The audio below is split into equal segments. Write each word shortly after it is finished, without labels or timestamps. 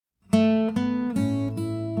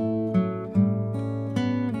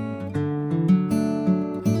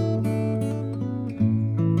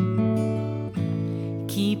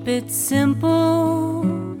it simple,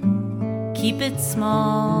 keep it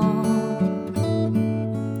small,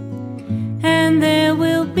 and there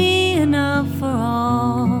will be enough for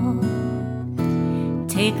all.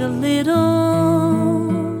 Take a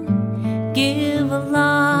little, give a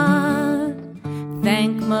lot.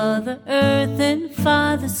 Thank Mother Earth and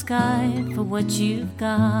Father Sky for what you've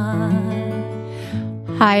got.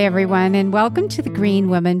 Hi, everyone, and welcome to the Green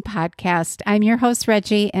Woman Podcast. I'm your host,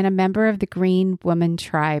 Reggie, and a member of the Green Woman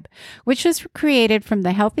Tribe, which was created from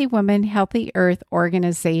the Healthy Woman, Healthy Earth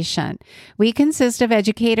organization. We consist of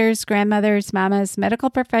educators, grandmothers, mamas,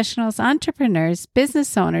 medical professionals, entrepreneurs,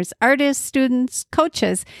 business owners, artists, students,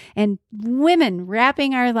 coaches, and women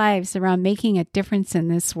wrapping our lives around making a difference in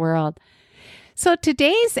this world. So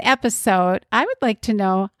today's episode, I would like to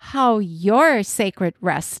know how your sacred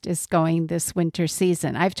rest is going this winter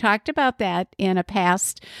season. I've talked about that in a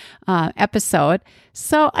past episode.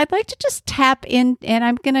 So I'd like to just tap in, and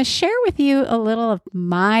I'm going to share with you a little of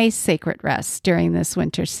my sacred rest during this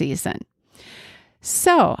winter season.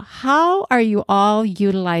 So how are you all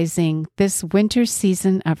utilizing this winter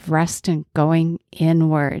season of rest and going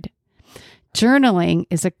inward? Journaling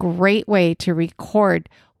is a great way to record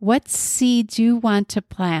what seeds you want to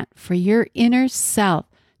plant for your inner self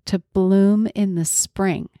to bloom in the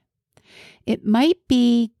spring. It might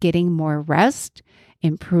be getting more rest,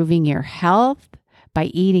 improving your health by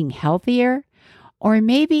eating healthier, or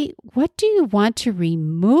maybe what do you want to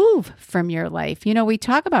remove from your life? You know, we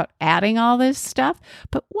talk about adding all this stuff,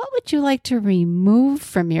 but what would you like to remove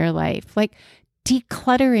from your life? Like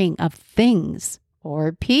decluttering of things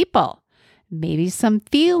or people, maybe some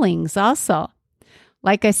feelings also.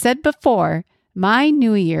 Like I said before, my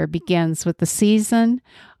new year begins with the season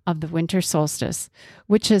of the winter solstice,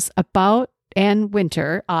 which is about, and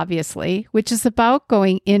winter, obviously, which is about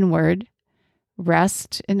going inward,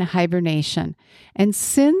 rest, and hibernation. And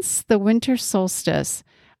since the winter solstice,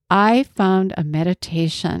 I found a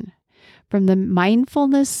meditation from the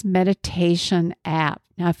Mindfulness Meditation app.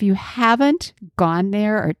 Now, if you haven't gone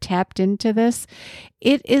there or tapped into this,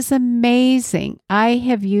 it is amazing. I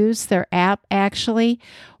have used their app actually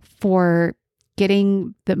for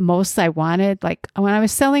getting the most I wanted. Like when I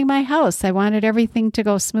was selling my house, I wanted everything to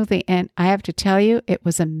go smoothly. And I have to tell you, it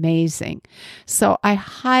was amazing. So I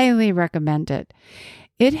highly recommend it.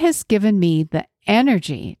 It has given me the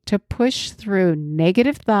energy to push through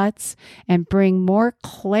negative thoughts and bring more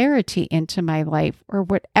clarity into my life or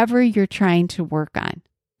whatever you're trying to work on.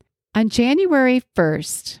 On January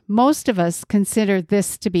 1st, most of us consider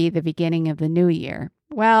this to be the beginning of the new year.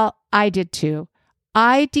 Well, I did too.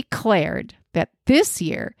 I declared that this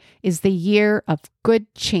year is the year of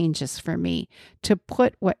good changes for me to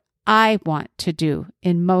put what I want to do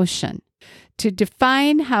in motion, to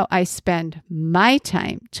define how I spend my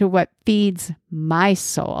time to what feeds my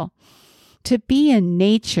soul, to be in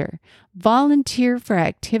nature, volunteer for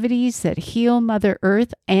activities that heal Mother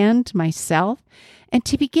Earth and myself, and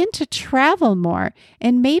to begin to travel more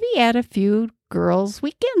and maybe add a few girls'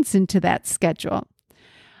 weekends into that schedule.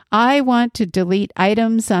 I want to delete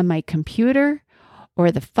items on my computer or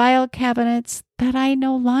the file cabinets that I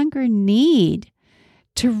no longer need,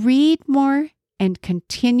 to read more and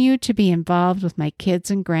continue to be involved with my kids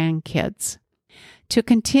and grandkids, to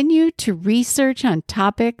continue to research on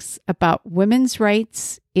topics about women's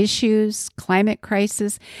rights, issues, climate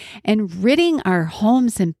crisis, and ridding our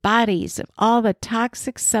homes and bodies of all the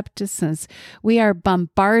toxic substances we are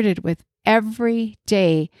bombarded with every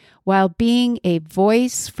day while being a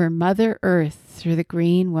voice for Mother Earth through the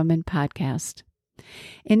Green Woman Podcast.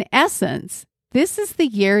 In essence, this is the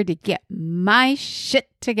year to get my shit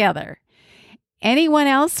together. Anyone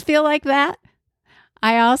else feel like that?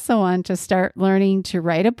 I also want to start learning to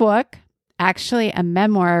write a book, actually a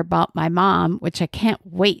memoir about my mom, which I can't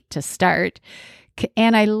wait to start.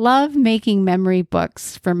 And I love making memory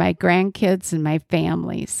books for my grandkids and my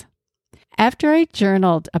families. After I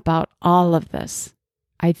journaled about all of this,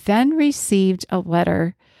 I then received a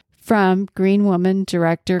letter from Green Woman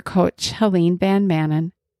director coach Helene Van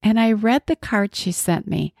Manen, and I read the card she sent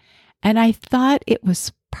me, and I thought it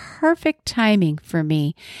was perfect timing for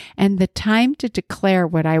me and the time to declare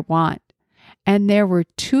what I want. And there were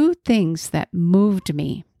two things that moved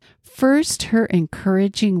me. First, her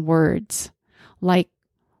encouraging words like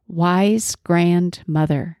wise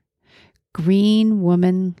grandmother, green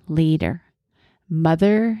woman leader,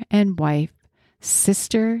 mother and wife,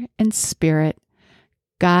 sister and spirit,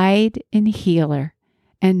 guide and healer,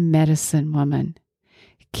 and medicine woman.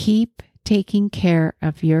 Keep taking care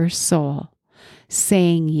of your soul,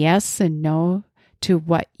 saying yes and no to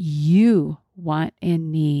what you want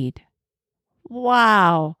and need.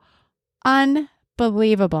 Wow. Unbelievable.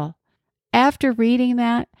 unbelievable. After reading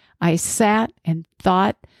that, I sat and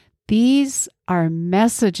thought, these are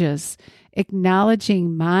messages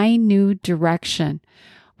acknowledging my new direction,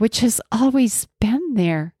 which has always been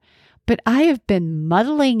there. But I have been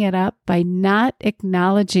muddling it up by not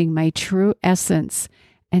acknowledging my true essence.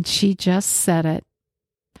 And she just said it.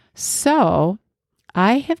 So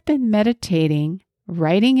I have been meditating,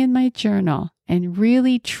 writing in my journal, and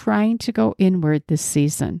really trying to go inward this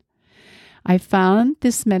season. I found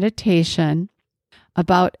this meditation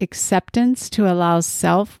about acceptance to allow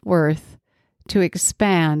self-worth to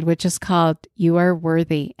expand, which is called You Are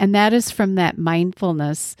Worthy. And that is from that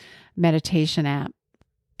mindfulness meditation app.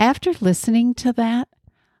 After listening to that,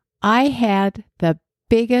 I had the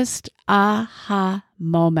biggest aha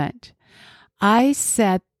moment. I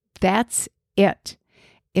said, that's it.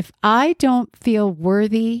 If I don't feel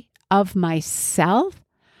worthy of myself,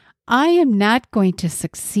 I am not going to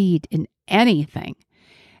succeed in anything.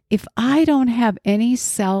 If I don't have any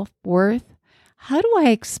self-worth, how do I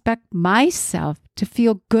expect myself to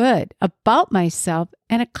feel good about myself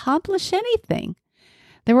and accomplish anything?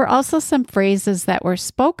 There were also some phrases that were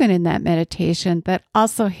spoken in that meditation that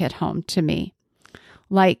also hit home to me,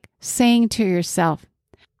 like saying to yourself,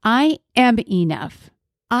 I am enough.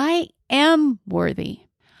 I am worthy.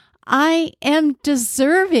 I am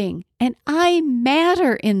deserving, and I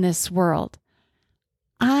matter in this world.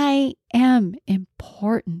 I am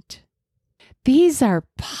important. These are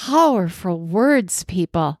powerful words,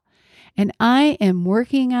 people, and I am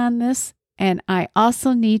working on this. And I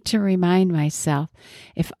also need to remind myself,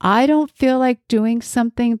 if I don't feel like doing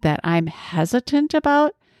something that I'm hesitant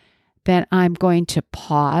about, then I'm going to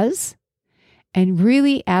pause and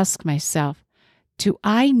really ask myself, do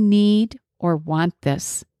I need or want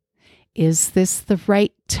this? Is this the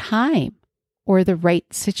right time or the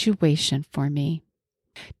right situation for me?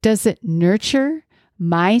 Does it nurture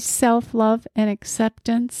my self-love and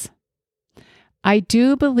acceptance? I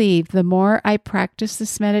do believe the more I practice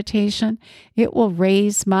this meditation, it will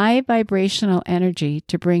raise my vibrational energy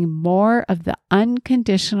to bring more of the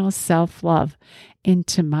unconditional self-love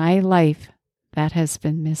into my life that has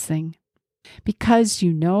been missing. Because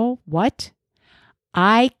you know what?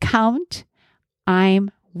 I count, I'm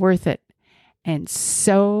worth it, and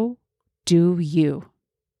so do you.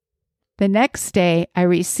 The next day, I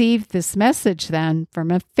received this message then from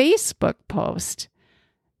a Facebook post.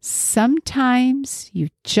 Sometimes you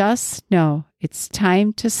just know it's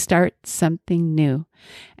time to start something new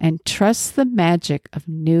and trust the magic of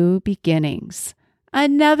new beginnings.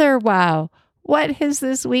 Another wow. What has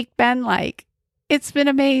this week been like? It's been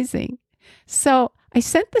amazing. So I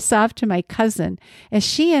sent this off to my cousin as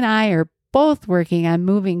she and I are both working on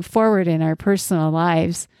moving forward in our personal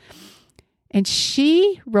lives. And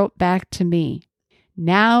she wrote back to me,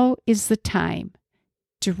 now is the time.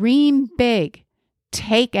 Dream big.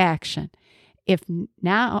 Take action. If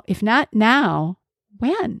not now,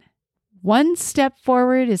 when? One step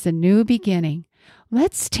forward is a new beginning.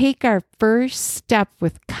 Let's take our first step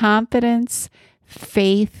with confidence,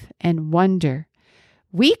 faith, and wonder.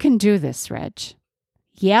 We can do this, Reg.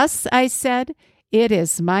 Yes, I said, it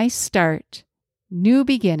is my start. New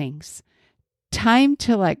beginnings. Time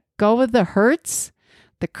to let go of the hurts,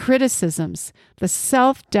 the criticisms, the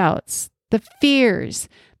self-doubts, the fears,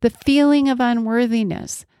 the feeling of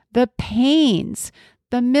unworthiness, the pains,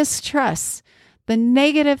 the mistrusts, the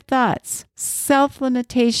negative thoughts,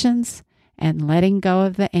 self-limitations, and letting go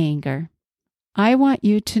of the anger. I want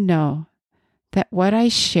you to know that what I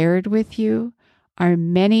shared with you are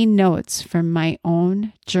many notes from my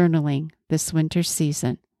own journaling this winter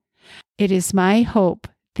season. It is my hope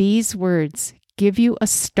these words give you a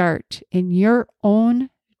start in your own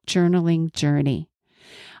journaling journey.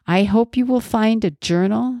 I hope you will find a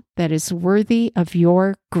journal that is worthy of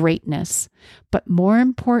your greatness. But more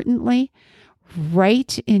importantly,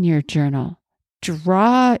 write in your journal,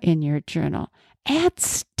 draw in your journal, add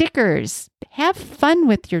stickers, have fun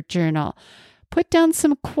with your journal, put down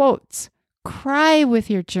some quotes, cry with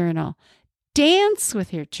your journal, dance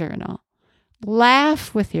with your journal,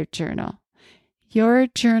 laugh with your journal. Your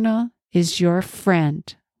journal is your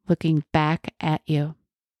friend looking back at you.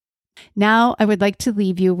 Now, I would like to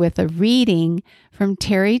leave you with a reading from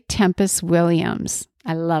Terry Tempest Williams.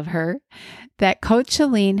 I love her. That Coach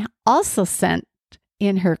Aline also sent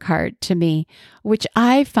in her card to me, which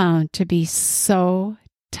I found to be so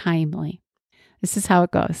timely. This is how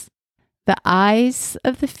it goes. The eyes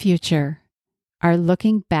of the future are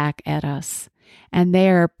looking back at us, and they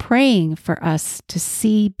are praying for us to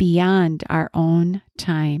see beyond our own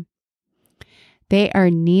time. They are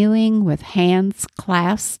kneeling with hands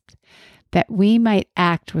clasped that we might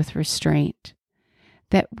act with restraint.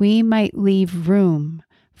 that we might leave room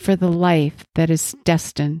for the life that is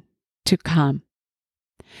destined to come.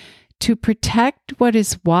 To protect what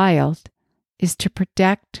is wild is to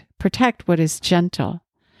protect what is gentle.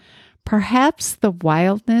 Perhaps the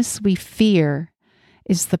wildness we fear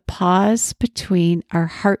is the pause between our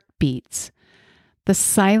heartbeats, the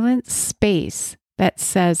silent space that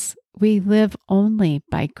says we live only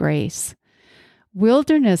by grace.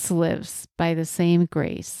 Wilderness lives by the same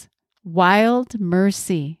grace. Wild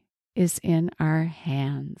mercy is in our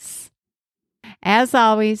hands. As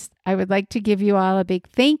always, I would like to give you all a big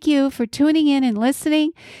thank you for tuning in and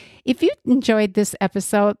listening. If you enjoyed this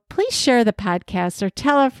episode, please share the podcast or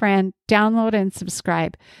tell a friend, download and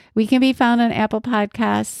subscribe. We can be found on Apple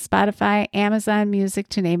Podcasts, Spotify, Amazon Music,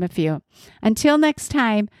 to name a few. Until next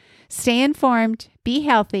time, stay informed, be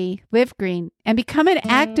healthy, live green, and become an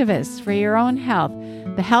activist for your own health,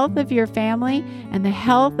 the health of your family, and the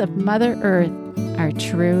health of Mother Earth, our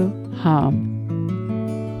true home.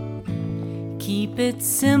 Keep it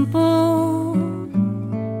simple,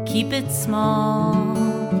 keep it small,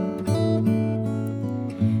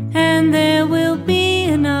 and there will be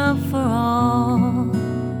enough for all.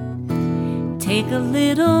 Take a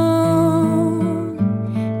little,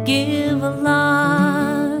 give a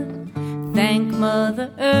lot. Thank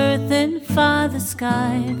Mother Earth and Father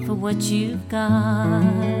Sky for what you've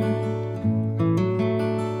got.